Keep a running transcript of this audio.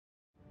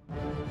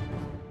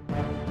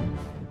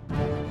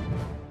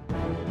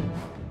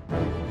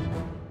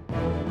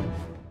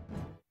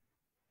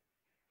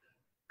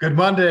Good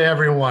Monday,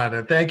 everyone,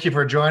 and thank you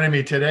for joining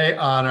me today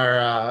on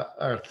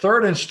our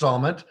third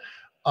installment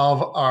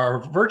of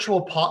our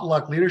virtual Pot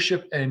Luck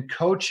Leadership and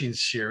Coaching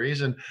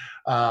series. And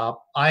I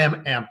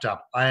am amped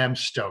up. I am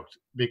stoked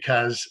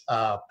because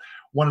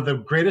one of the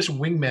greatest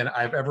wingmen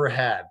I've ever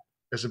had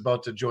is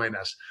about to join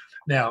us.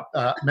 Now,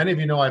 many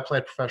of you know I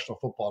played professional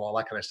football and all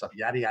that kind of stuff,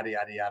 yada, yada,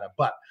 yada, yada.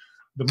 But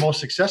the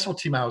most successful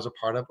team I was a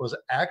part of was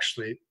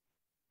actually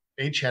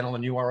a channel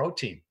and URO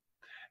team.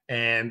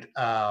 And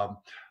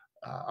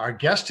our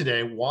guest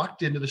today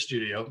walked into the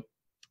studio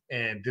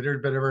and did a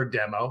bit of her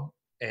demo,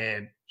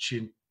 and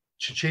she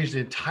changed the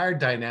entire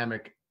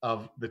dynamic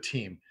of the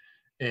team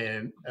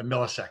in a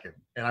millisecond.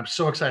 And I'm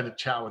so excited to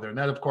chat with her. And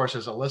that, of course,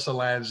 is Elissa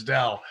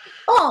Lansdell.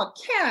 Oh,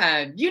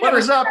 Ken, you What never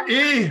is up,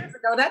 E? years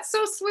ago. That's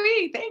so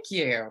sweet. Thank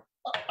you.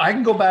 I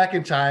can go back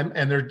in time,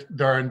 and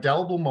there are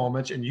indelible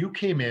moments. And you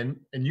came in,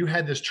 and you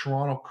had this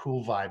Toronto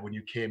cool vibe when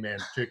you came in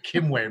to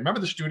Kimway. Remember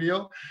the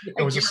studio?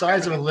 It was the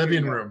size of a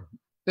living room.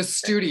 The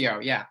studio,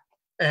 yeah.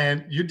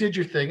 And you did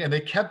your thing, and they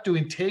kept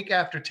doing take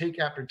after take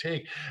after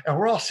take. And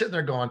we're all sitting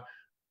there going,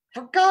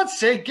 for God's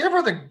sake, give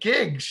her the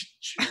gig.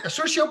 As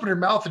soon as she opened her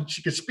mouth and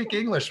she could speak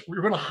English, we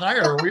were going to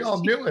hire her. We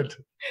all knew it.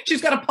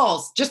 She's got a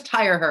pulse. Just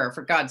hire her,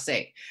 for God's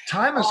sake.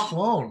 Time has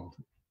flown.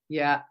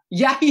 Yeah.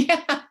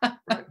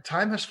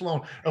 Time has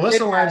flown. Elissa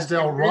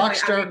Lansdell,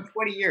 Rockstar.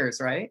 20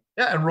 years, right?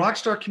 Yeah, and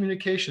Rockstar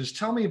Communications.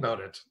 Tell me about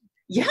it.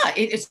 Yeah,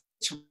 it's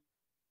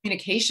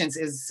communications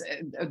is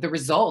the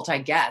result, I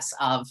guess,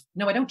 of,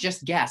 no, I don't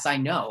just guess, I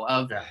know,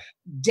 of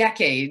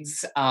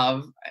decades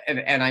of,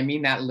 and I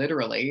mean that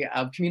literally,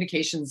 of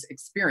communications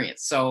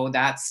experience. So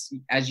that's,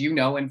 as you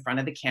know, in front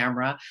of the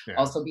camera,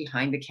 also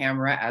behind the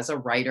camera as a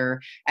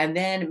writer, and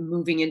then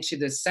moving into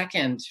the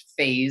second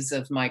phase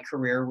of my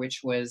career,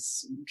 which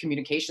was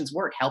communications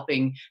work,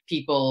 helping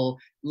people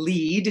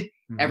lead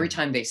every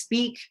time they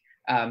speak,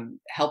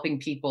 helping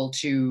people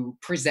to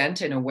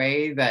present in a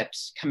way that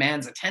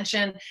commands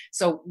attention.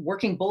 So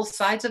working both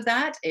sides of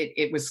that,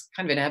 it was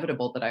kind of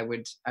inevitable that I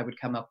would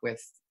come up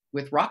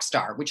with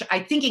Rockstar, which I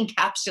think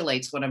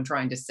encapsulates what I'm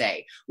trying to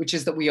say, which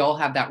is that we all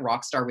have that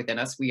Rockstar within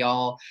us. We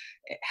all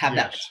have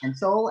that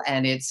potential,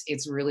 and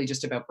it's really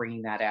just about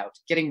bringing that out,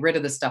 getting rid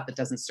of the stuff that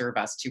doesn't serve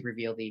us to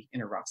reveal the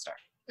inner Rockstar.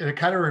 And it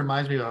kind of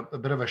reminds me of a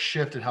bit of a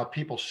shift in how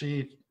people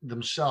see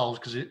themselves,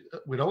 because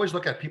we'd always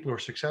look at people who are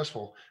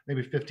successful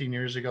maybe 15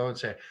 years ago and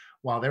say,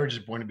 wow, they were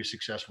just born to be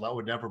successful. That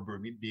would never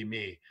be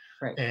me.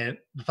 Right. And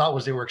the thought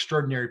was they were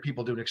extraordinary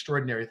people doing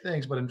extraordinary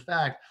things. But in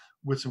fact,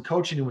 with some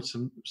coaching and with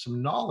some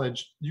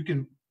knowledge, you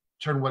can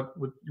turn what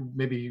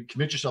maybe you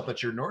convince yourself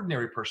that you're an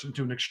ordinary person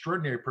to an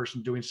extraordinary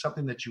person doing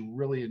something that you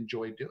really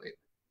enjoy doing.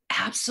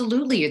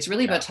 Absolutely. It's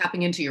really about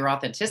tapping into your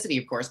authenticity,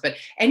 of course. But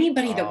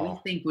anybody that we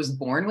think was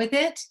born with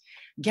it,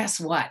 guess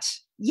what?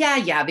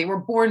 Yeah, they were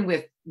born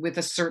with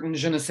a certain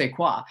je ne sais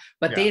quoi,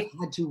 but they've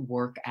had to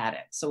work at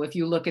it. So if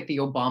you look at the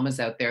Obamas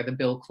out there, the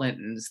Bill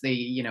Clintons,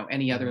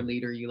 any other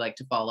leader you like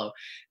to follow,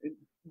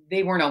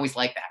 they weren't always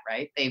like that,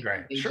 right? They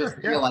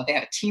just feel like they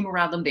had a team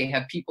around them. They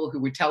had people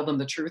who would tell them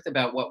the truth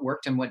about what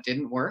worked and what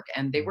didn't work,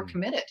 and they were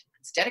committed.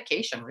 It's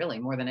dedication, really,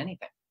 more than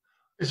anything.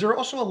 Is there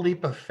also a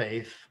leap of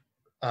faith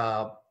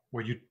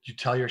where you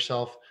tell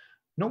yourself,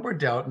 no more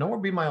doubt, no more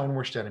be my own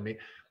worst enemy?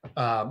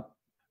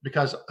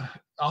 Because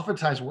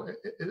oftentimes,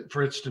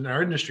 for instance, in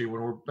our industry,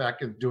 when we're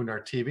back and doing our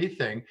TV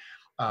thing,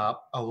 a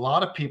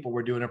lot of people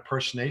were doing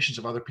impersonations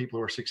of other people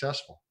who are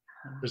successful.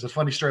 There's a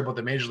funny story about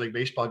the Major League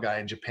Baseball guy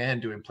in Japan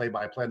doing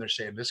play-by-play, and they're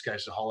saying, this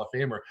guy's a Hall of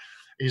Famer.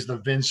 He's the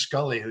Vin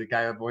Scully, the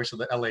guy on voice of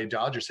the LA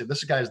Dodgers. Said,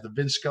 this guy is the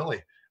Vin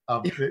Scully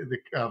of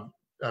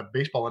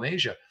baseball in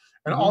Asia.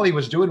 And all he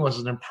was doing was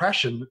an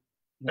impression,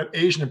 an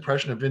Asian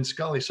impression of Vin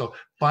Scully. So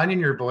finding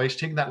your voice,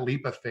 taking that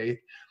leap of faith,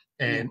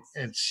 and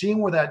seeing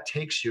where that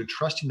takes you,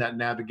 trusting that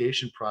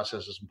navigation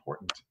process is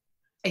important.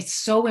 It's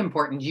so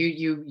important.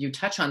 You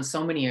touch on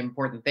so many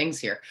important things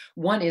here.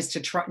 One is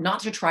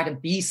not to try to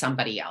be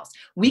somebody else.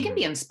 We can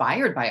be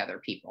inspired by other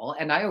people.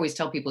 And I always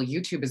tell people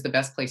YouTube is the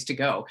best place to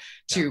go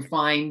to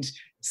find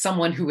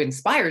someone who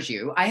inspires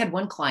you. I had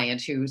one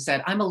client who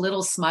said, I'm a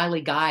little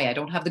smiley guy. I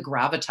don't have the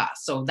gravitas.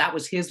 So that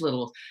was his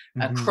little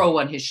crow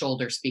on his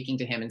shoulder speaking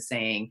to him and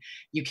saying,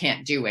 you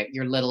can't do it.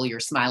 You're little, you're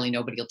smiley.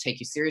 Nobody will take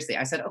you seriously.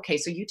 I said, okay,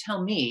 so you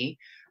tell me,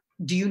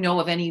 do you know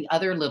of any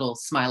other little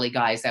smiley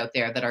guys out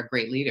there that are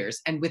great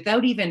leaders? And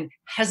without even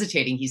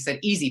hesitating, he said,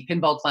 easy,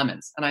 Pinball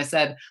Clemens. And I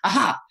said,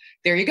 aha,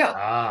 there you go.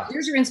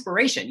 Here's your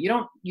inspiration. You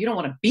don't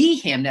want to be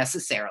him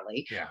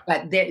necessarily,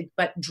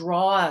 but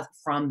draw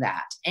from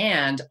that,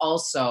 and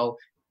also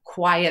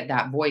quiet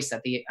that voice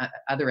at the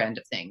other end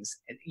of things.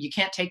 You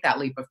can't take that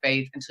leap of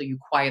faith until you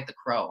quiet the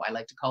crow. I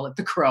like to call it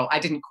the crow. I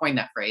didn't coin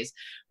that phrase,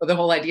 but the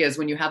whole idea is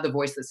when you have the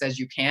voice that says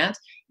you can't,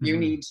 you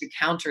need to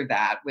counter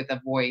that with a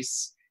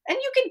voice. And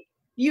you can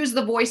use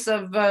the voice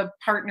of a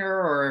partner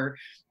or,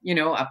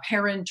 a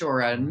parent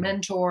or a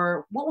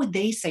mentor. What would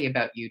they say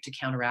about you to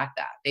counteract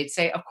that? They'd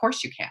say, of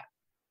course you can.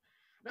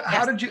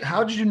 How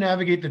did you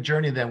navigate the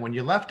journey then when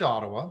you left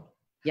Ottawa?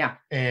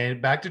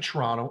 And back to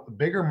Toronto, a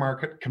bigger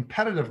market,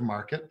 competitive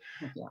market.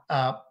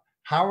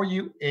 how are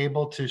you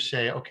able to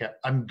say, okay,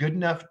 I'm good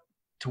enough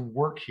to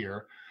work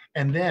here?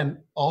 And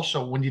then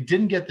also when you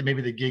didn't get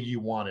maybe the gig you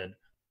wanted,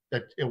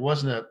 that it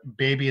wasn't a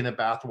baby in the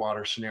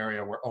bathwater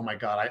scenario where, oh my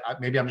God,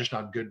 maybe I'm just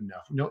not good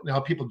enough. You know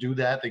how people do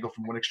that? They go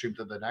from one extreme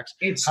to the next.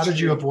 It's How did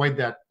you true.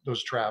 avoid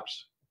those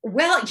traps?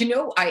 Well,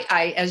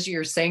 I as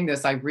you're saying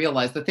this, I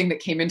realized the thing that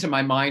came into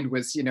my mind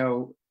was,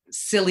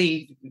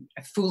 silly,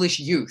 foolish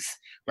youth,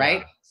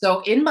 right? Yeah.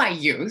 So in my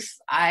youth,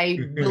 I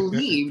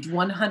believed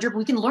 100,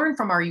 we can learn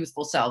from our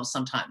youthful selves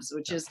sometimes,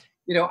 which is,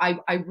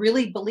 I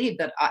really believed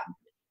that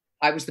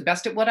I was the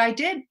best at what I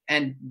did,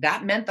 and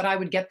that meant that I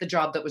would get the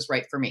job that was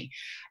right for me.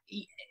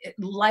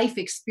 Life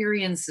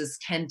experiences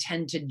can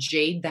tend to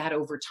jade that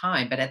over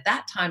time. But at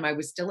that time, I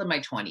was still in my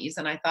 20s,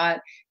 and I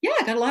thought, yeah,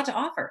 I got a lot to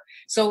offer.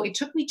 So it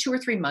took me 2 or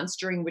 3 months,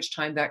 during which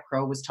time that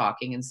crow was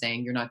talking and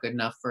saying, "You're not good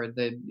enough for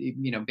the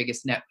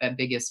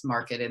biggest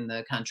market in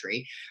the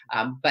country."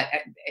 But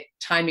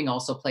timing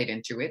also played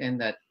into it, in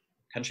that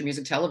country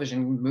music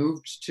television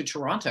moved to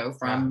Toronto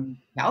from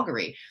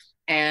Calgary,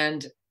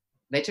 and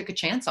they took a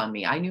chance on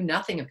me. I knew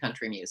nothing of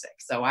country music.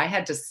 So I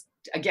had to,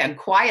 again,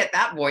 quiet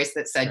that voice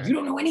that said, "You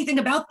don't know anything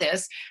about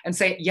this," and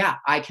say, yeah,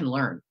 I can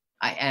learn.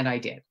 And I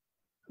did.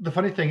 The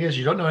funny thing is,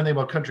 you don't know anything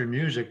about country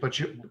music, but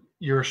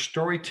you're a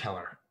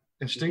storyteller.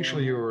 Instinctually,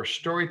 Yeah. you were a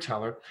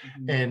storyteller,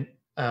 Mhm.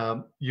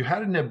 and you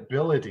had an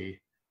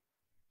ability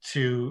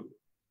to,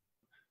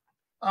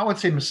 I would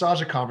say,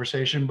 massage a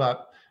conversation,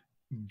 but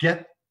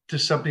get to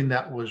something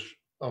that was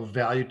of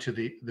value to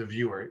the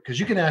viewer. Because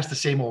you can ask the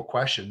same old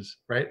questions,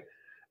 right?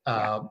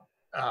 Yeah.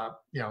 Uh,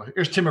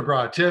 Here's Tim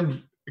McGraw.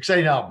 Tim,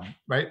 exciting album,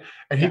 right?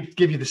 And Yeah. he'd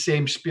give you the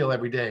same spiel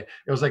every day.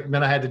 It was like,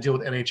 then I had to deal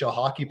with NHL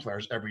hockey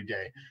players every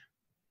day.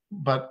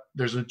 But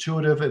there's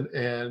intuitive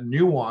and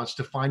nuance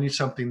to finding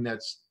something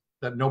that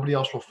nobody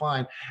else will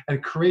find,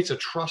 and creates a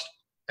trust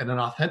and an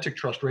authentic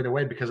trust right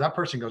away, because that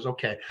person goes,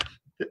 okay,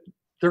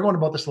 they're going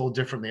about this a little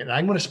differently, and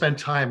I'm going to spend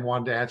time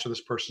wanting to answer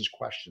this person's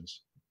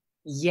questions.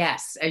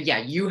 Yes. Yeah,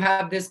 you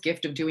have this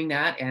gift of doing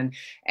that. And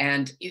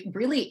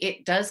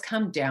it does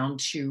come down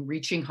to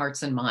reaching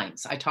hearts and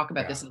minds. I talk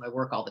about Yeah. this in my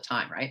work all the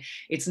time, right?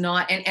 It's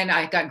not, and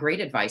I got great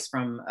advice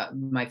from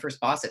my first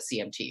boss at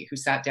CMT, who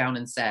sat down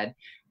and said,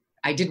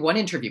 I did one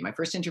interview. My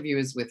first interview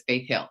is with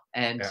Faith Hill,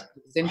 and Yeah.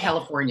 it's in Oh,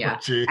 California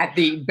gee. at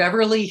the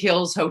Beverly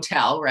Hills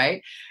Hotel,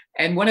 right?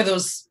 And one of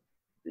those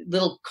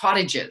little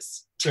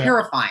cottages, Yeah.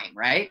 terrifying,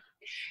 right?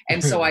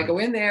 And so I go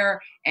in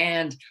there,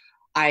 and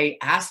I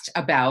asked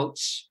about,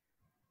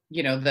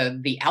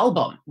 the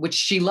album, which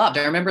she loved.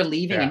 I remember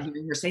leaving and Yeah.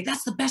 hearing her say,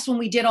 "That's the best one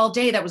we did all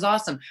day. That was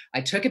awesome."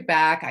 I took it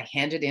back. I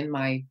handed in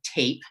my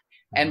tape,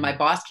 and my Mhm.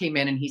 boss came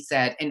in and he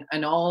said,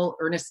 in all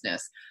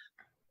earnestness,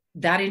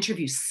 "That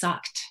interview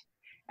sucked."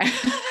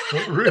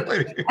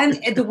 Really?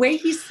 And the way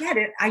he said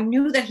it, I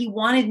knew that he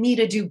wanted me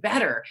to do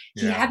better.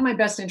 He Yeah. had my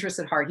best interest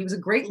at heart. He was a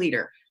great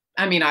leader.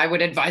 I mean, I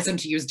would advise him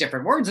to use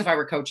different words if I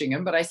were coaching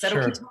him, but I said,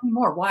 "Okay, Sure. tell me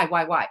more. Why,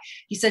 why, why?"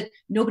 He said,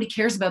 "Nobody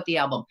cares about the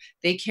album.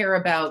 They care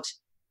about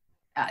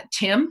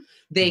Tim.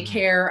 They Mhm.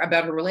 care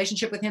about her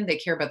relationship with him. They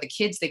care about the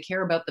kids. They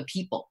care about the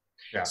people.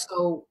 Yeah.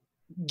 So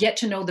get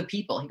to know the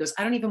people." He goes,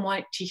 "I don't even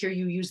want to hear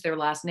you use their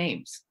last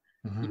names.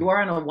 You Mhm.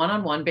 are on a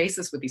one-on-one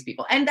basis with these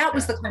people." And that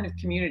was Yeah. the kind of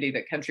community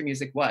that country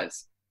music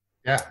was,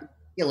 Yeah.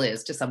 still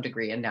is to some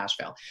degree, in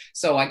Nashville.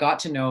 So I got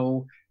to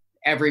know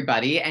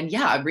everybody, and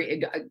yeah, I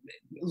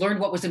learned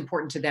what was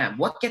important to them.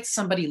 What gets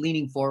somebody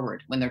leaning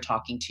forward when they're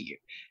talking to you?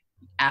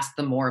 Ask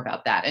them more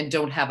about that, and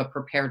don't have a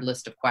prepared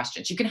list of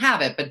questions. You can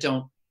have it, but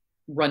don't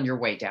run your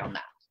way down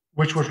that.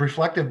 Which was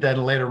reflected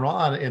then later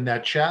on in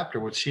that chapter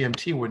with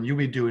CMT, when you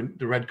would be doing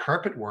the red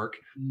carpet work,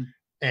 Mm.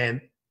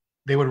 and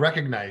they would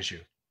recognize you.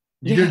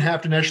 You didn't Yeah.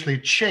 have to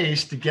necessarily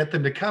chase to get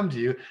them to come to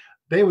you.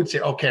 They would say,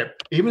 okay,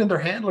 even their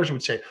handlers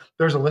would say,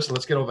 there's Elissa,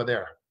 let's get over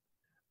there.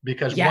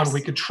 Because one, we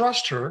Yes. could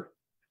trust her.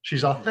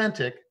 She's Mhm.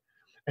 authentic,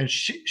 and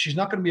she's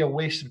not going to be a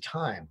waste of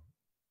time.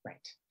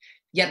 Right.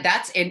 Yeah,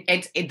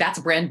 that's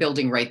brand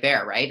building right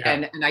there, right?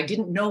 Yeah. And I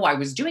didn't know I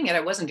was doing it. I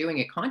wasn't doing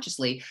it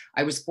consciously.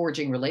 I was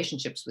forging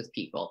relationships with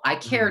people. I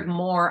cared Mhm.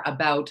 more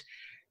about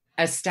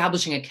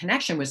establishing a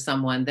connection with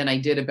someone than I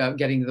did about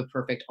getting the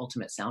perfect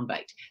ultimate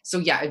soundbite. So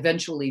yeah,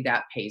 eventually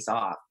that pays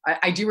off.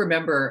 I do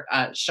remember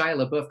Shia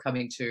LaBeouf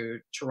coming to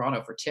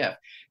Toronto for TIFF,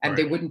 and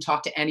they Right. wouldn't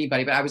talk to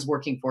anybody, but I was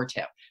working for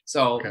TIFF.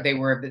 So Okay. they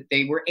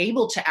were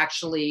able to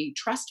actually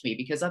trust me,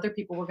 because other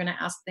people were going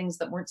to ask things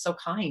that weren't so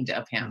kind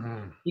of him.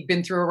 Mhm. He'd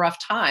been through a rough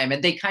time,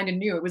 and they kind of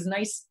knew. It was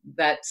nice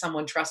that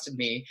someone trusted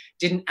me,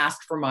 didn't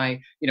ask for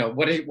my,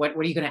 what are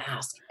you going to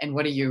ask? And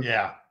what are you,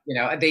 Yeah.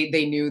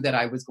 they knew that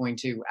I was going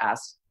to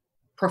ask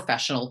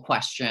professional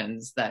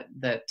questions that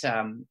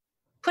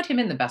put him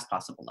in the best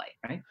possible light,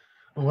 right?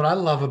 What I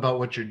love about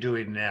what you're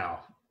doing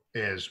now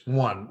is,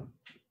 one,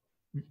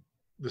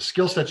 the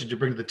skill sets that you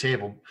bring to the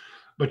table,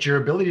 but your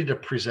ability to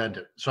present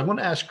it. So I'm going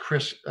to ask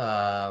Chris,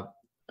 our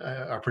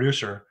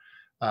producer,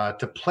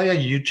 to play a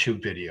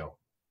YouTube video,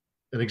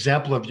 an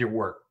example of your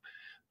work,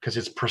 because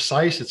it's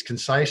precise, it's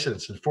concise, and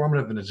it's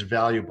informative, and it's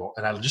valuable.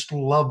 And I just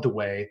love the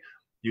way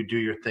you do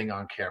your thing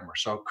on camera.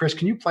 So, Chris,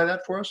 can you play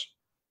that for us?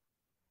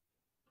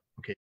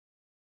 Okay.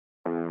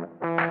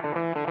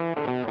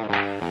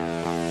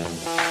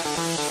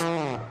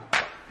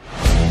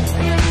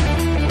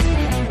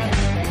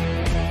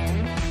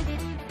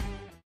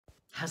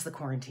 How's the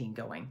quarantine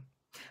going?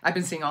 I've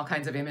been seeing all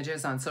kinds of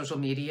images on social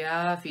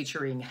media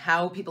featuring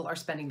how people are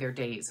spending their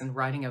days and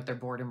riding out their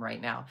boredom right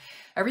now.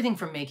 Everything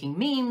from making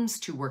memes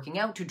to working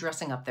out to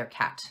dressing up their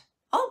cat.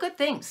 All good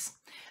things.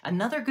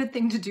 Another good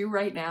thing to do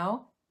right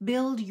now,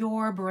 build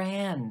your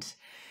brand.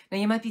 Now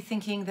you might be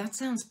thinking, that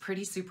sounds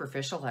pretty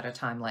superficial at a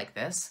time like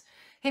this.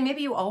 Hey,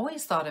 maybe you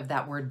always thought of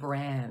that word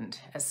brand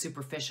as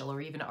superficial or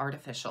even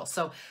artificial.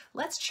 So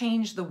let's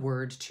change the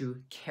word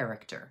to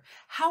character.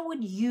 How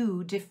would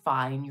you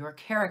define your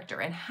character,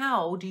 and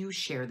how do you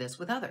share this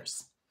with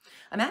others?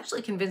 I'm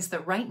actually convinced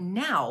that right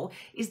now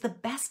is the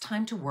best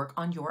time to work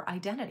on your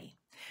identity.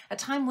 A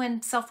time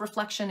when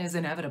self-reflection is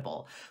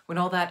inevitable, when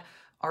all that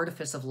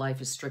artifice of life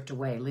is stripped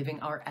away,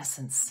 leaving our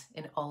essence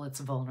in all its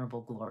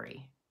vulnerable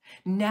glory.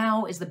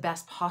 Now is the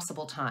best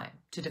possible time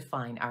to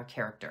define our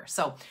character.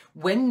 So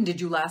when did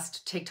you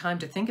last take time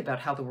to think about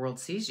how the world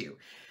sees you?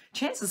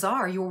 Chances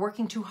are you're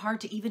working too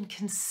hard to even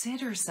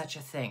consider such a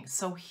thing.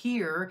 So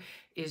here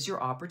is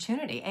your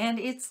opportunity, and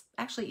it's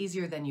actually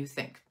easier than you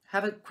think.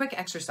 Have a quick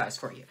exercise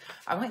for you.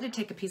 I want you to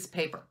take a piece of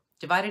paper,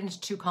 divide it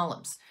into 2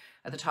 columns.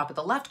 At the top of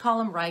the left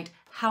column, write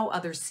how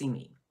others see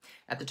me.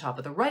 At the top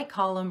of the right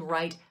column,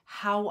 write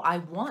how I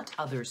want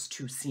others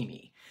to see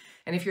me.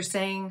 And if you're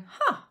saying,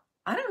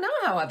 I don't know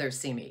how others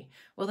see me,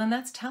 well, then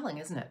that's telling,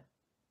 isn't it?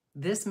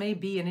 This may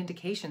be an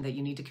indication that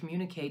you need to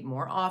communicate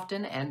more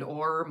often and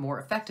or more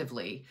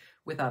effectively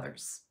with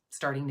others,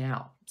 starting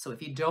now. So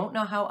if you don't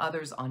know how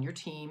others on your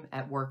team,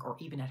 at work, or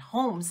even at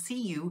home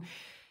see you,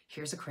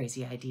 here's a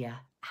crazy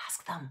idea.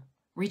 Ask them.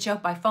 Reach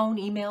out by phone,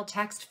 email,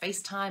 text,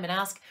 FaceTime, and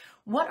ask,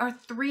 what are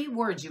 3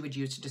 words you would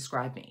use to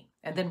describe me?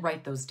 And then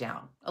write those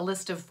down. A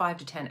list of 5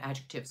 to 10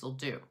 adjectives will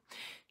do.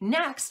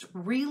 Next,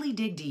 really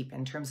dig deep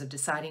in terms of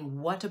deciding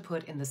what to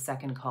put in the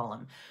second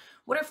column.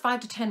 What are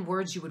 5 to 10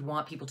 words you would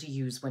want people to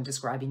use when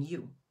describing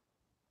you?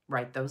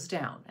 Write those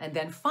down. And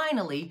then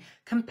finally,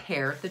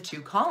 compare the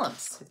 2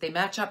 columns. If they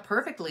match up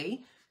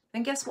perfectly,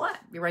 then guess what?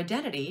 Your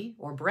identity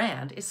or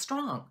brand is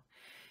strong.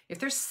 If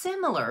they're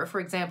similar,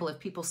 for example, if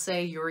people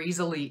say you're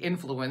easily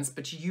influenced,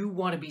 but you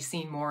want to be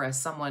seen more as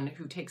someone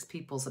who takes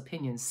people's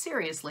opinions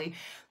seriously,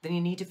 then you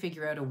need to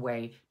figure out a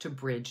way to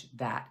bridge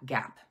that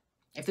gap.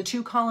 If the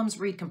 2 columns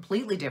read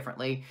completely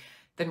differently,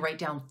 then write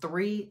down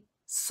 3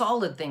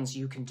 solid things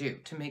you can do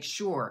to make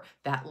sure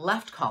that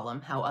left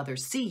column, how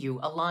others see you,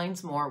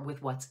 aligns more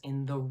with what's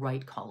in the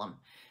right column,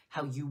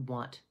 how you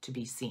want to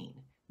be seen.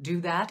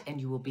 Do that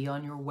and you will be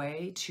on your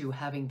way to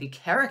having the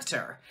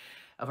character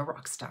of a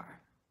rock star.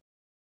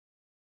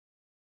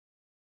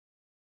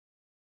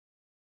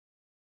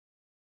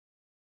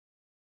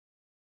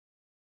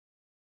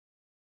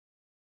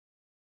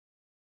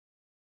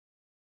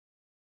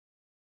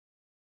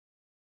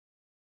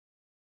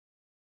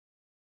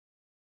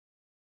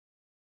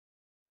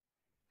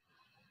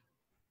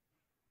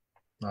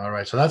 All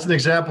right. So that's an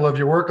example of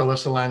your work,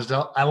 Elissa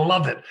Lansdell. I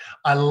love it.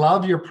 I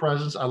love your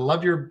presence. I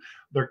love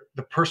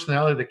the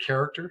personality, the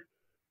character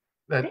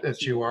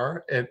that you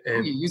are. And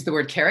you use the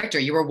word character.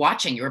 You were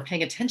watching, you were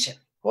paying attention.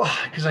 Well,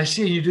 because I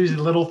see you do these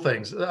little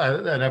things,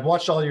 and I've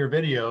watched all your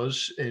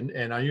videos, and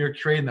you're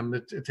creating them.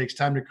 It takes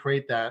time to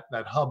create that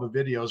hub of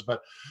videos,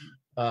 but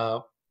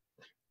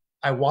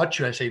I watch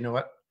you. I say, you know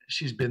what?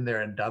 She's been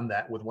there and done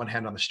that with one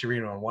hand on the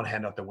steering wheel and one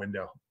hand out the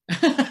window.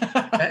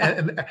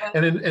 and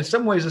in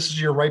some ways, this is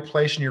your right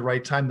place and your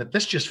right time. That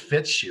this just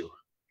fits you.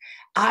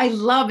 I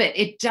love it.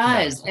 It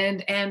does,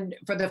 yeah. And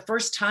for the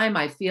first time,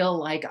 I feel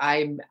like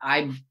I'm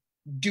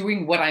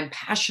doing what I'm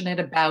passionate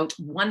about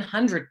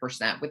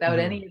 100% without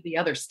any of the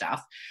other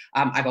stuff.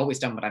 I've always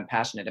done what I'm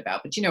passionate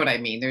about, but you know what I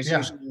mean? There's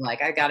usually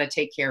like, I got to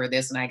take care of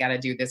this and I got to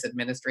do this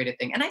administrative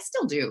thing. And I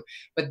still do,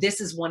 but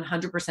this is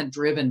 100%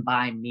 driven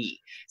by me.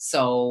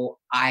 So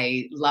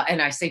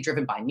and I say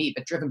driven by me,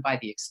 but driven by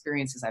the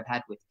experiences I've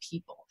had with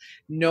people,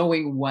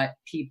 knowing what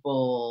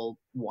people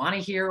want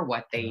to hear,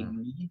 what they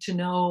need to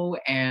know,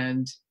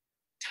 and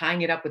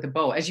tying it up with a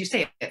bow. As you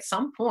say, at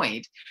some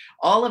point,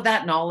 all of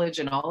that knowledge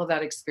and all of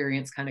that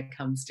experience kind of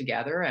comes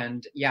together.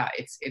 And yeah,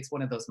 it's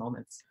one of those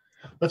moments.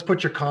 Let's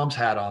put your comms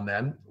hat on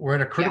then. We're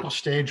in a critical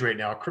stage right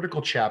now, a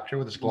critical chapter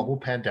with this global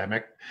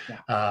pandemic.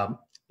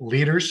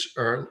 Leaders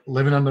are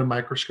living under the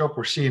microscope.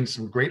 We're seeing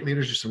some great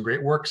leaders do some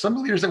great work. Some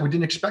leaders that we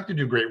didn't expect to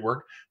do great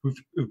work, who've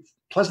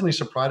pleasantly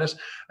surprised us,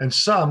 and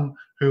some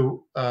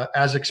who,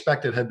 as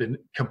expected, have been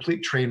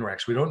complete train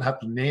wrecks. We don't have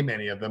to name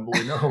any of them, but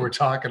we know who we're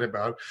talking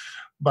about.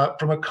 But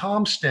from a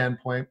comm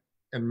standpoint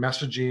and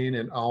messaging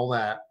and all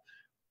that,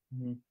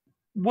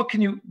 what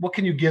can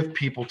you give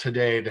people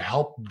today to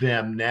help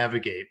them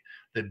navigate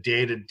the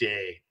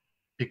day-to-day?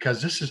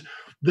 Because this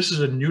is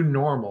a new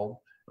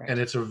normal, and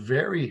it's a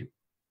very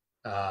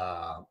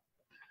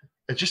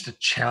it's just a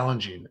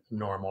challenging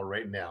normal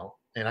right now.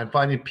 And I'm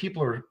finding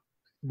people are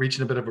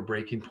reaching a bit of a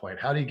breaking point.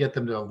 How do you get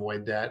them to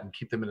avoid that and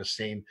keep them in a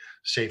sane,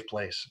 safe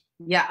place?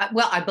 Yeah,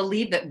 well, I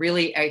believe that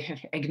really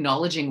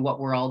acknowledging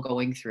what we're all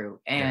going through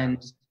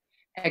and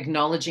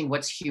acknowledging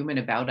what's human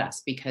about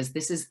us, because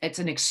it's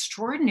an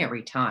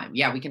extraordinary time.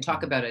 Yeah, we can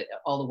talk about it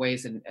all the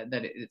ways, and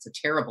that it's a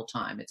terrible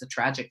time, it's a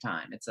tragic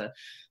time, it's a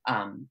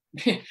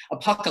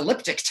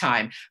apocalyptic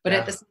time, but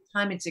at the same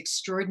time it's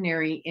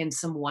extraordinary in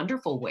some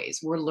wonderful ways.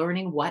 We're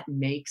learning what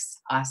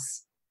makes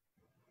us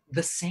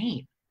the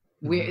same.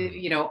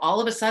 We,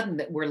 all of a sudden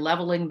that we're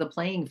leveling the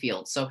playing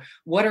field. So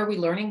what are we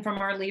learning from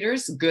our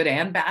leaders, good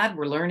and bad?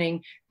 We're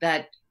learning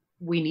that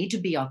we need to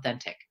be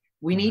authentic.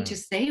 We need to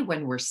say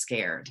when we're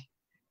scared.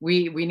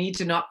 We need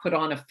to not put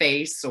on a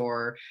face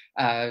or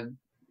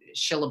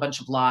shill a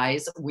bunch of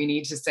lies. We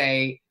need to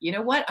say, you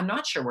know what, I'm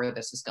not sure where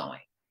this is going,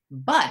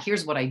 but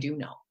here's what I do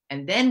know.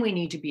 And then we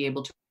need to be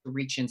able to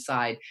reach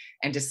inside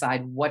and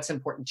decide what's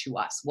important to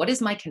us. What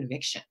is my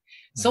conviction?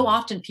 So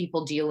often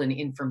people deal in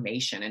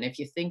information. And if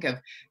you think of,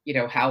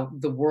 how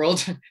the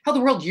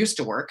world used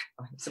to work,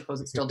 I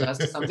suppose it still does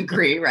to some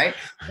degree, right?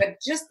 But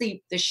just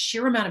the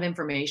sheer amount of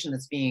information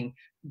that's being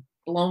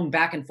blown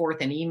back and forth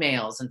in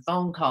emails and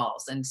phone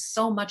calls, and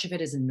so much of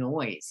it is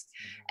noise.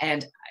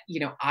 And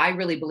I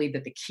really believe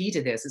that the key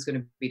to this is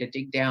going to be to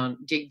dig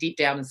deep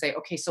down and say,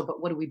 okay, so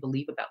but what do we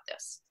believe about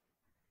this?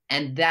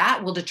 And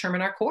that will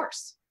determine our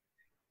course.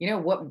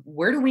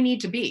 Where do we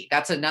need to be?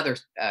 That's another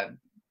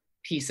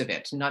piece of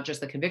it, not just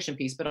the conviction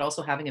piece, but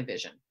also having a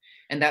vision.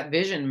 And that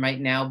vision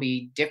might now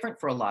be different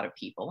for a lot of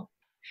people,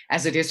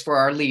 as it is for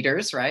our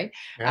leaders, right?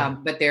 Yeah.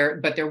 But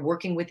they're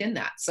working within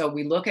that. So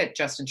we look at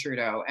Justin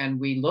Trudeau and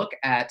we look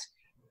at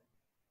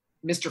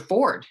Mr.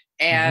 Ford,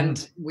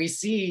 and we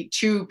see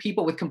two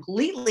people with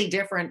completely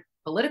different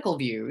political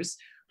views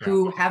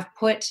who have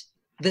put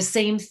the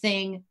same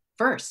thing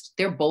first.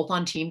 They're both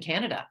on Team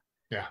Canada.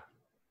 Yeah.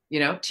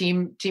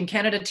 Team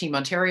Canada, Team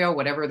Ontario,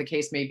 whatever the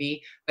case may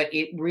be. But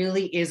it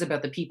really is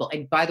about the people.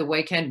 And by the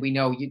way, Ken, we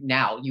know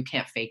you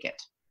can't fake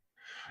it.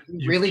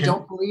 You really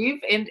don't believe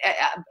in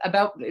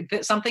about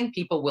something,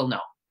 people will know.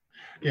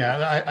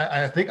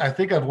 Yeah, I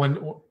think of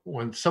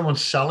when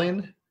someone's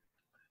selling,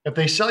 if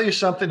they sell you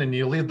something and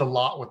you leave the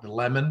lot with the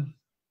lemon,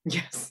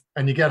 yes,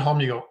 and you get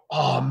home, you go,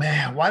 oh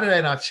man, why did I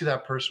not see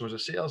that person was a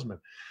salesman?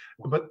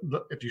 But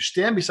if you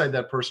stand beside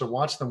that person,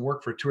 watch them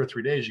work for 2 or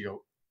 3 days, you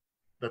go,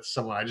 that's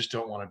someone I just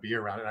don't want to be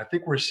around. And I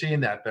think we're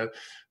seeing that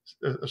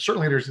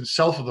certain leaders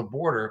south of the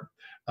border,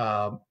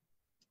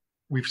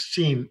 we've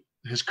seen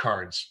his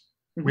cards.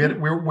 We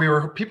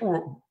were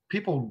people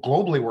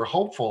globally were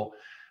hopeful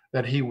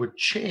that he would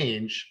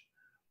change,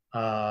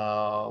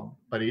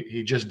 but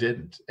he just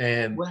didn't.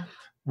 And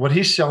what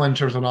he's selling in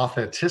terms of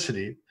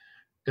authenticity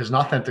is an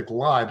authentic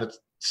lie that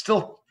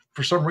still,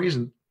 for some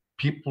reason,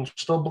 people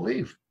still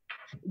believe.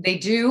 They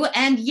do.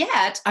 And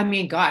yet, I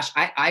mean, gosh,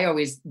 I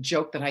always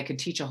joke that I could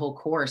teach a whole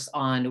course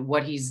on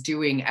what he's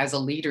doing as a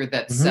leader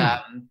that's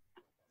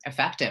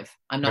effective.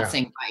 I'm not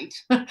saying right,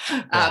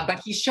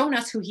 but he's shown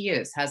us who he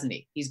is, hasn't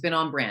he? He's been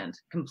on brand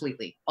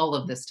completely all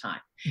of this time.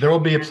 There will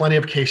be plenty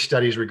of case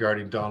studies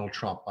regarding Donald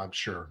Trump, I'm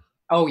sure.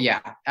 Oh, yeah,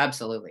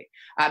 absolutely.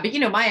 But,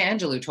 Maya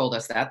Angelou told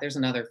us that. There's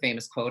another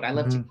famous quote. I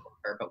love to quote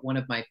her, but one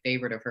of my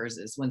favorite of hers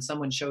is, when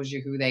someone shows you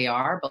who they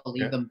are,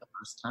 believe them the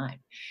first time.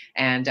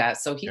 And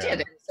so he did.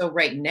 And so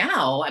right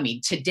now, I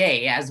mean,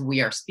 today, as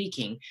we are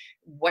speaking,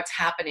 what's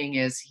happening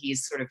is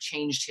he's sort of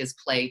changed his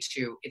play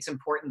to, it's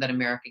important that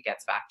America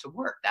gets back to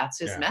work. That's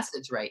his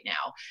message right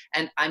now.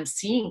 And I'm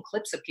seeing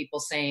clips of people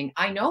saying,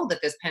 I know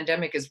that this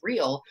pandemic is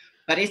real,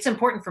 but it's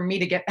important for me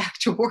to get back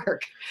to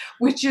work,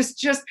 which is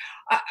just,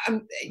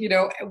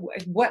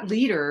 what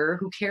leader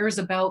who cares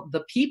about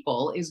the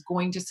people is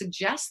going to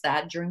suggest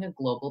that during a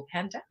global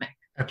pandemic?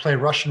 And play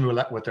Russian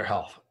roulette with their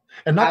health,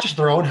 and not just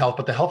their own health,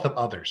 but the health of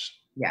others.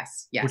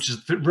 Yes. Which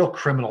is the real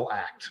criminal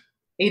act.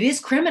 It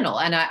is criminal.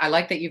 And I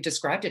like that you've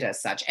described it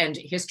as such. And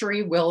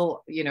history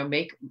will,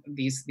 make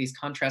these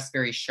contrasts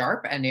very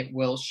sharp, and it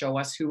will show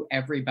us who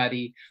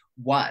everybody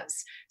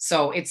was.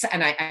 So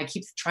and I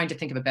keep trying to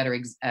think of a better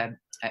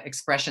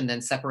expression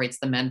than separates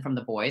the men from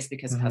the boys,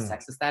 because of how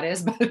sexist that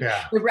is.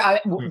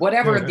 But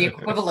whatever the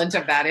equivalent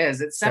of that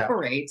is, it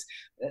separates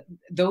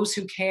those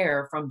who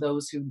care from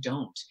those who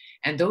don't.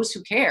 And those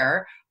who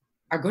care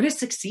are going to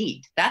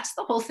succeed. That's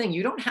the whole thing.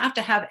 You don't have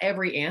to have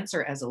every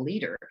answer as a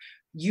leader.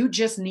 You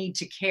just need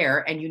to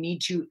care, and you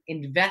need to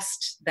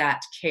invest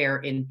that care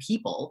in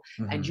people,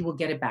 and you will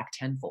get it back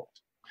tenfold.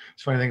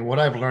 It's funny thing. What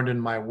I've learned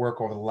in my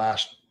work over the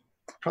last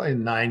probably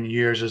 9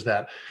 years is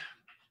that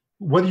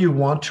whether you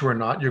want to or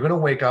not, you're going to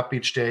wake up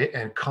each day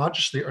and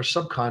consciously or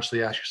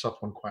subconsciously ask yourself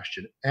one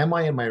question: am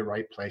I in my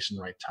right place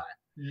and right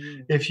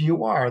time? If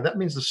you are, that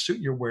means the suit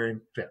you're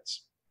wearing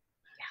fits.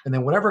 And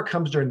then whatever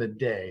comes during the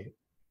day,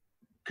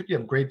 could you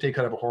have a great day,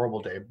 could have a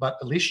horrible day, but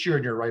at least you're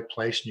in your right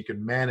place and you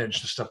can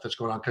manage the stuff that's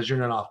going on because you're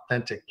in an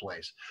authentic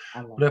place.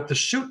 But if the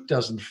suit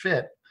doesn't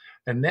fit,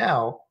 and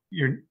now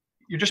you're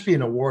just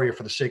being a warrior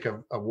for the sake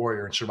of a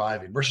warrior and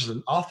surviving, versus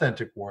an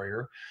authentic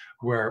warrior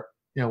where,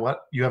 you know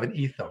what, you have an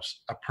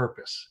ethos, a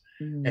purpose,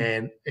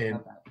 and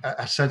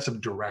a sense of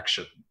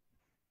direction.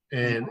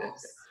 And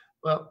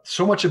well,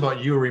 so much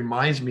about you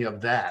reminds me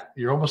of that.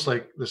 You're almost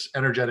like this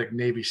energetic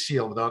Navy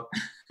SEAL without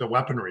the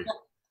weaponry.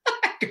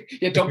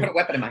 Yeah, don't put a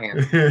weapon in my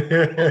hand.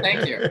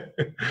 Thank you.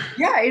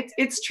 Yeah,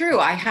 it's true.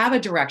 I have a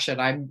direction.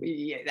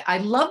 I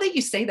love that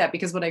you say that,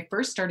 because when I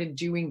first started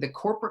doing the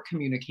corporate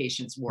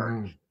communications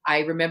work, I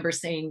remember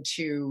saying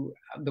to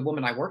the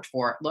woman I worked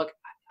for, look,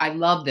 I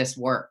love this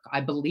work.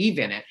 I believe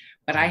in it,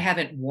 but I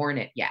haven't worn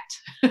it yet.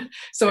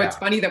 So it's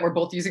funny that we're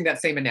both using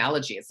that same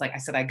analogy. It's like I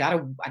said, I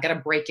gotta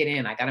break it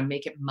in. I gotta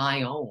make it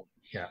my own.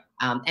 Yeah.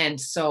 And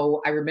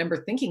so I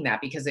remember thinking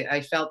that, because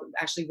I felt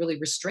actually really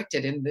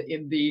restricted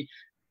in the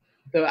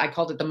I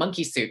called it the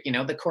monkey suit,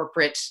 the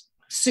corporate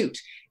suit.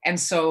 And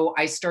so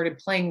I started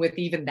playing with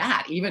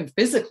even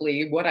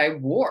physically what I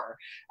wore,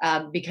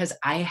 because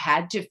I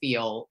had to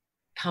feel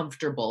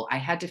comfortable. I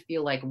had to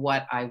feel like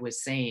what I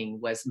was saying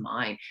was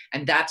mine.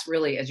 And that's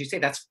really, as you say,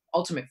 that's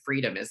ultimate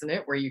freedom, isn't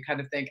it? Where you kind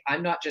of think,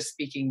 I'm not just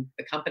speaking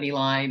the company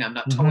line. I'm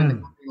not towing the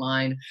company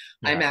line.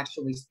 Yeah. I'm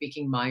actually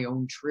speaking my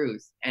own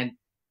truth. And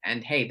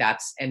hey,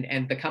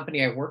 and the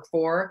company I work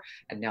for,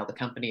 and now the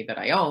company that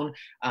I own,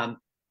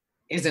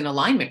 is in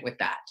alignment with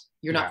that.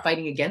 You're not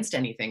fighting against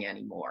anything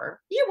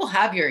anymore. You will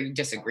have your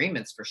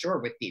disagreements for sure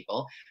with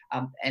people.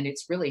 And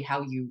it's really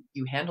how you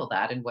handle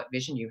that, and what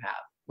vision you have.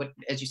 What,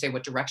 as you say,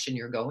 what direction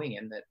you're going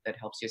in that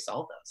helps you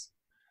solve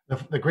those.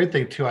 The great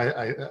thing too,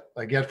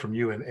 I get from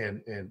you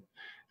and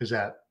is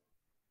that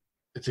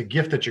it's a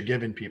gift that you're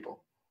giving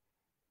people.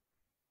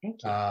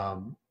 Thank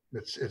you.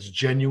 It's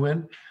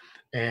genuine,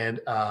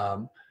 and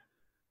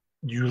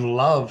you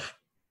love.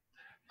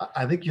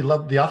 I think you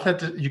love the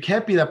authentic. You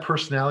can't be that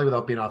personality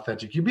without being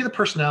authentic. You be the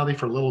personality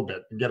for a little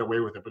bit and get away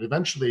with it, but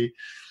eventually,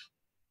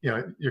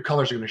 your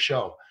colors are going to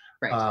show.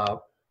 Right.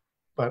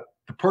 But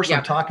the person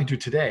I'm talking to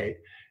today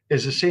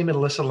is the same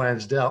Elissa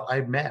Lansdell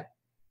I met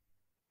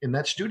in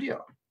that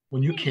studio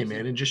when you came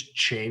in and just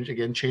changed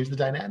the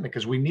dynamic,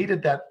 because we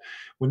needed that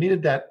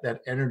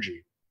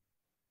energy.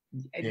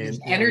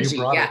 Energy,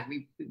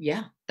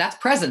 that's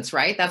presence,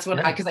 right? That's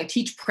what because I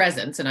teach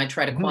presence, and I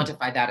try to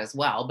quantify that as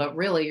well. But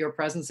really, your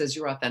presence is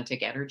your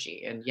authentic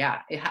energy. And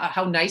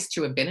how nice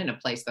to have been in a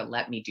place that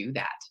let me do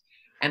that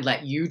and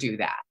let you do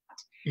that.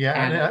 Yeah,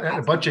 and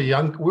a bunch of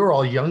we were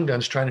all young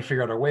guns trying to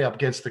figure out our way up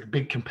against the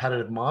big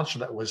competitive monster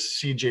that was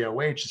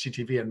CJOH and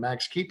CTV and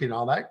Max Keeping,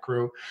 all that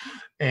crew.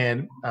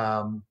 And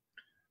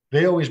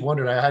they always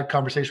wondered. I had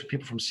conversations with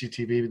people from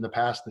CTV in the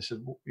past, and they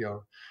said,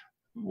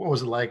 what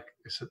was it like?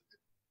 I said,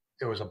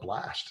 it was a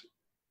blast.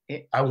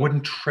 I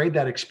wouldn't trade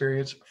that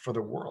experience for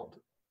the world.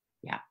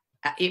 Yeah,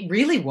 it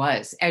really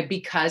was. And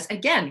because,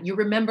 again, you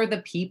remember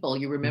the people,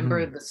 you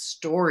remember the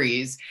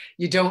stories.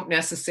 You don't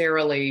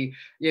necessarily,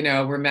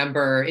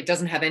 remember, it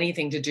doesn't have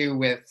anything to do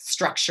with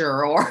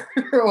structure or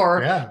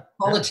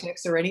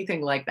politics or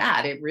anything like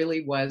that. It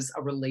really was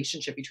a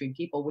relationship between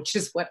people, which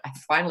is what I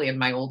finally, in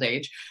my old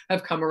age,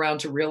 have come around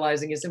to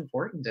realizing is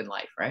important in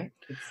life, right?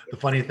 The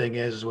funny thing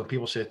is when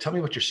people say, tell me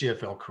what your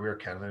CFL career,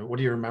 Ken, what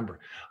do you remember?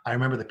 I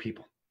remember the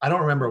people. I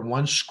don't remember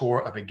one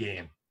score of a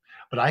game,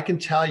 but I can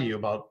tell you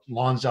about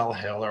Lonzel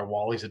Hill or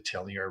Wally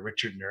Zatili or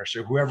Richard Nurse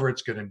or whoever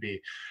it's going to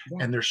be. Yeah.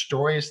 And their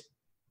stories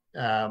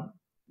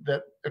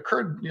that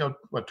occurred,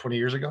 20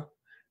 years ago?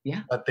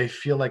 Yeah. But they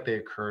feel like they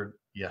occurred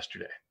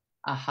yesterday.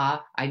 I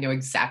know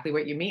exactly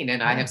what you mean.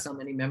 And I have so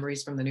many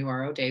memories from the New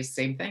RO days,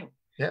 same thing.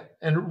 Yeah.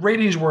 And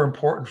ratings were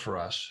important for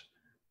us,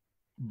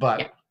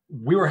 but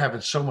we were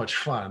having so much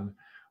fun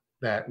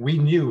that we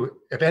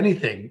knew, if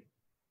anything,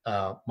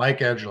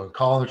 Mike Angelo,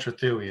 Colin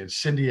Trethui, and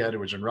Cindy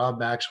Edwards, and Rob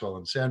Maxwell,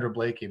 and Sandra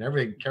Blakey, and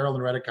everything,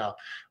 Carolyn Redikoff,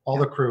 all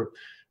the crew,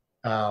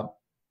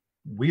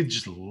 we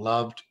just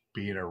loved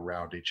being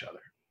around each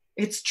other.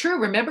 It's true.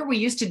 Remember, we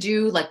used to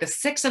do like the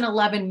 6 and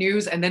 11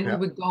 news, and then we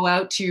would go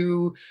out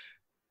to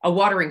a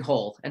watering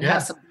hole and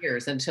have some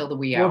beers until the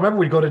wee hour. Well, remember,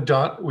 we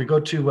go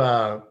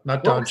to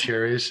not Don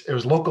Cherry's. It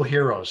was Local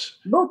Heroes.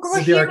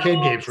 The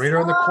arcade games right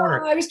around the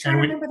corner. I was trying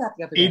to remember that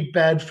the other day. Eat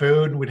bad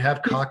food, and we'd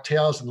have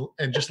cocktails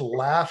and just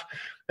laugh.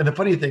 And the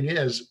funny thing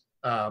is,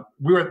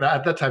 we were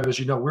at that time, as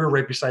you know, we were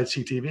right beside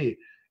CTV,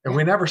 and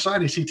we never saw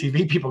any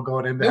CTV people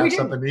going in to have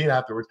something to eat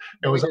afterwards.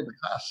 It was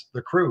us,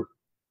 the crew.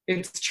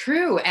 It's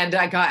true. And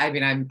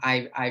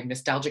I'm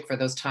nostalgic for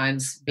those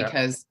times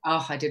because,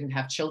 I didn't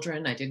have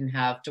children. I didn't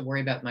have to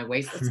worry about my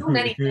waist. So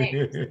many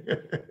things.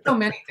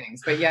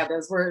 But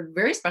those were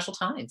very special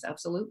times.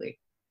 Absolutely.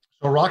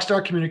 So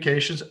Rockstar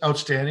Communications,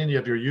 outstanding. You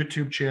have your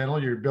YouTube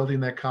channel. You're building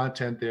that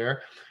content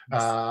there.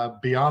 Yes.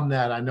 Beyond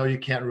that, I know you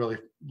can't really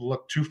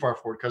look too far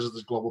forward because of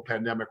this global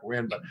pandemic we're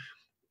in, but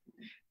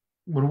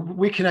when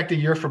we connect a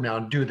year from now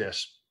and do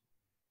this,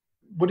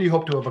 what do you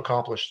hope to have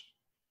accomplished?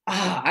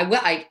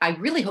 I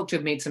really hope to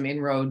have made some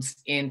inroads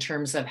in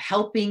terms of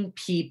helping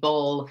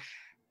people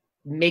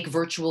make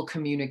virtual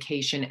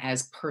communication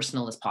as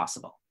personal as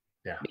possible.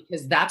 Yeah.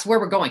 Because that's where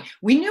we're going.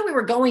 We knew we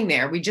were going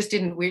there. We just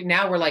didn't,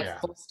 now we're like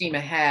full steam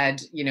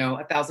ahead,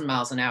 1,000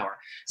 miles an hour.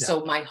 Yeah.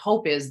 So my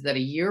hope is that a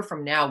year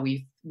from now,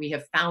 we've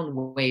have found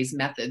ways,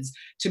 methods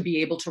to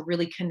be able to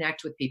really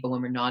connect with people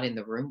when we're not in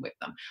the room with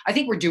them. I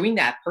think we're doing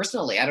that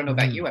personally. I don't know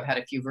about you. I've had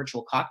a few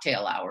virtual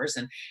cocktail hours,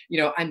 and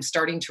I'm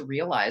starting to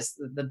realize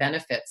the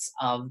benefits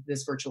of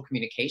this virtual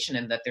communication,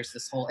 and that there's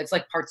this whole, it's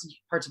like parts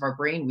of our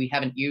brain we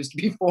haven't used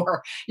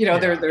before.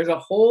 There's a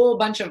whole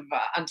bunch of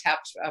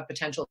untapped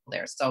potential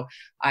there. So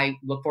I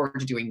look forward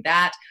to doing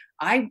that.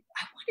 I want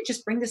to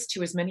just bring this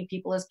to as many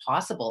people as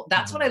possible.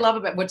 That's what I love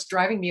about what's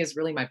driving me, is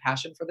really my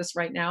passion for this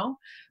right now.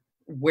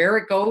 Where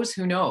it goes,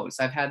 who knows?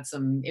 I've had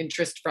some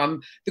interest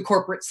from the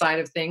corporate side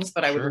of things,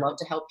 but I would love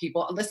to help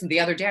people. Listen, the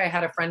other day I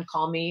had a friend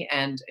call me,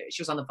 and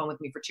she was on the phone with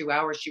me for 2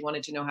 hours. She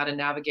wanted to know how to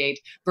navigate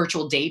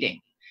virtual dating.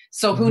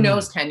 So who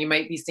knows, Ken, you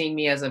might be seeing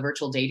me as a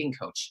virtual dating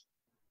coach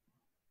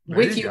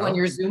with you on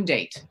your Zoom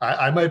date.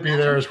 I might be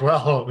there as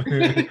well.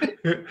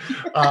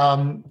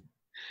 I'm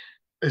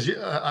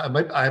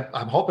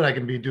hoping I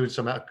can be doing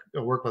some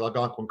work with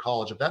Algonquin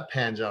College. If that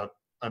pans out,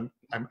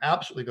 I'm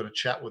absolutely going to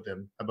chat with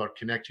them about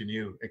connecting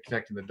you and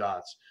connecting the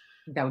dots.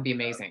 That would be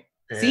amazing.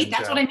 See,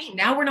 that's what I mean.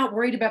 Now we're not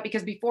worried about,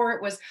 because before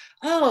it was,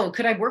 oh,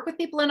 could I work with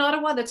people in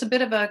Ottawa? That's a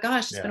bit of a,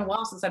 gosh, it's been a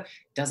while since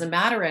doesn't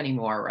matter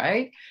anymore,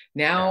 right?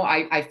 Now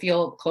I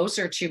feel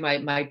closer to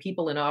my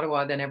people in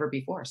Ottawa than ever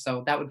before.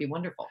 So that would be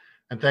wonderful.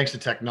 And thanks to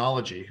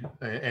technology.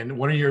 And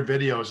one of your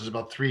videos is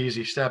about 3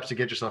 easy steps to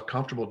get yourself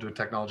comfortable doing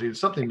technology. It's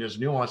something as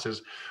nuanced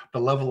as the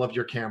level of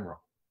your camera.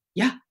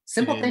 Yeah,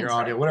 simple things. Your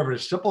audio, whatever it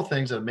is, simple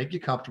things that make you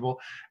comfortable.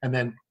 And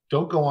then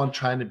don't go on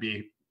trying to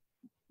be,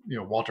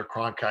 Walter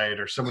Cronkite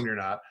or someone you're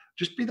not.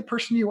 Just be the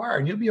person you are,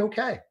 and you'll be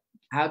okay.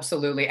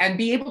 Absolutely. And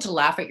be able to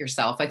laugh at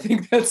yourself. I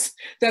think that's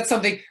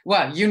something,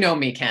 well, you know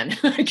me, Ken.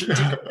 I can do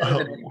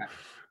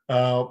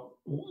that.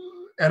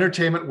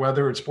 Entertainment,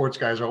 weather, and sports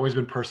guys have always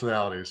been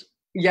personalities.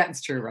 Yeah,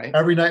 it's true, right?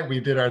 Every night we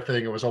did our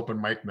thing, it was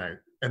open mic night.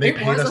 And they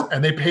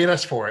paid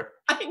us for it.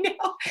 I know.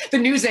 The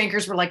news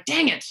anchors were like,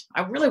 dang it,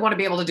 I really want to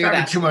be able to do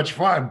that. Too much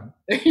fun.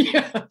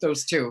 Yeah,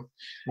 those two.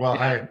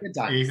 Well,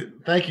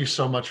 thank you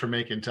so much for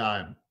making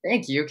time.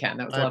 Thank you, Ken.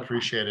 That was a lot of fun. I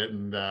appreciate it.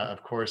 And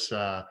of course,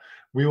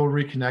 we will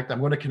reconnect. I'm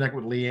going to connect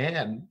with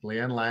Leanne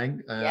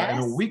Lang in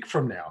a week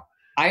from now.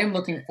 I am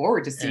looking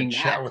forward to seeing and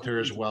that. Chat with her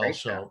as well.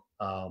 So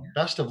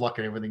best of luck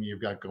in everything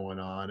you've got going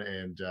on.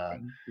 And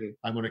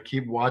I'm going to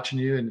keep watching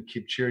you and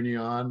keep cheering you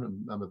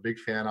on. I'm a big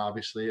fan,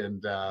 obviously.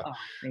 And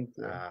thank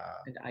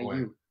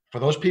you. For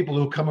those people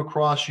who come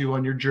across you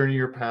on your journey,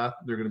 your path,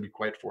 they're going to be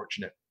quite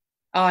fortunate.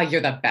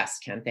 You're the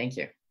best, Ken. Thank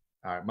you.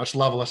 All right. Much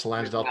love, Elissa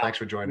Lansdell. Thanks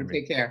for joining me.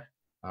 Take care.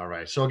 All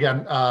right. So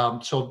again,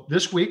 so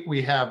this week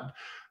we have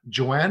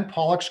Joanne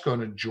Pollock's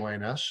going to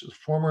join us,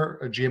 former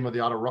GM of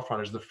the Ottawa Rough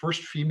Riders, the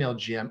first female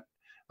GM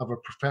of a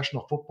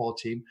professional football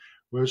team.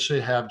 We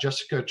also have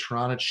Jessica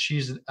Toronich.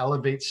 She's an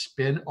Elevate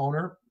Spin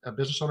owner, a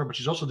business owner, but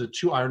she's also did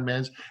 2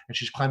 Ironmans, and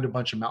she's climbed a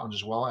bunch of mountains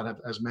as well. And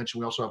as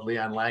mentioned, we also have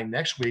Leanne Lang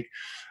next week,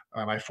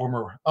 my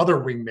former other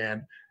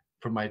wingman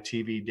from my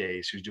TV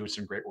days, who's doing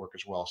some great work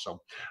as well.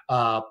 So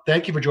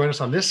thank you for joining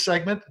us on this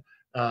segment,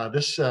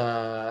 this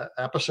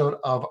episode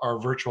of our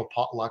virtual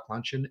Pot Luck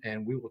Luncheon,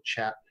 and we will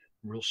chat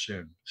real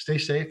soon. Stay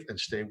safe and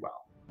stay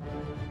well.